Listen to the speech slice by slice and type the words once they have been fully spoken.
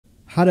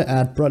How to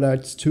add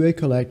products to a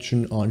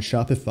collection on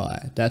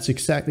Shopify. That's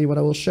exactly what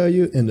I will show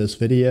you in this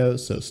video,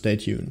 so stay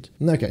tuned.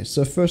 Okay,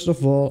 so first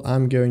of all,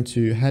 I'm going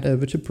to head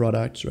over to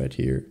products right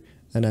here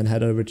and then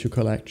head over to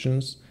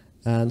collections.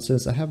 And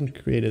since I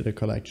haven't created a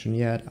collection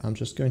yet, I'm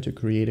just going to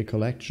create a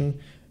collection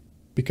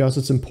because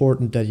it's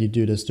important that you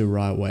do this the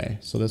right way.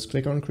 So let's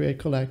click on create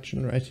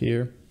collection right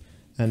here.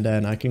 And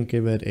then I can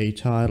give it a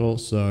title.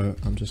 So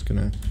I'm just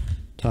gonna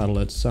title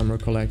it summer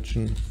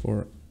collection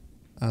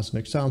as an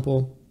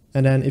example.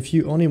 And then if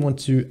you only want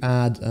to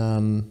add,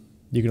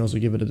 you can also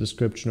give it a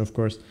description, of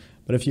course,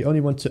 but if you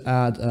only want to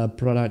add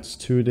products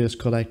to this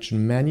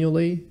collection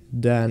manually,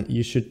 then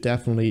you should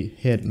definitely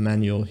hit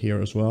manual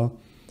here as well.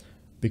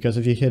 Because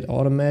if you hit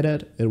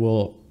automated, it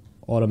will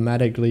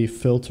automatically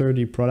filter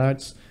the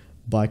products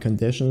by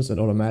conditions and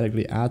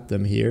automatically add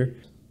them here.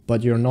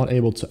 But you're not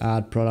able to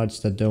add products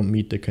that don't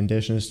meet the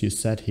conditions you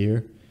set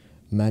here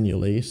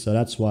manually. So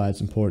that's why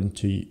it's important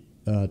to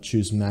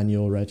choose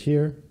manual right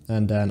here.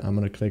 And then I'm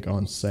going to click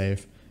on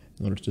save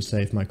in order to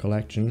save my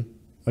collection.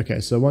 Okay,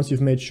 so once you've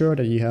made sure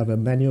that you have a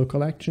manual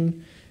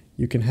collection,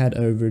 you can head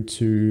over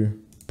to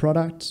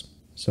products.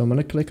 So I'm going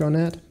to click on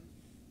it.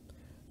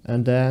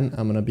 And then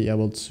I'm going to be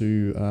able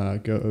to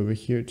go over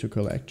here to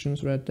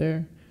collections right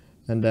there.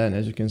 And then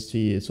as you can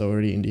see, it's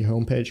already in the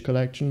homepage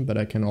collection, but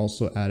I can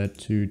also add it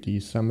to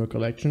the summer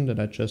collection that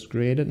I just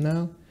created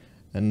now.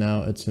 And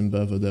now it's in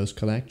both of those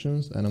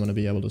collections and I'm going to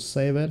be able to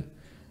save it.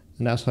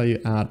 And that's how you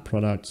add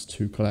products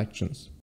to collections.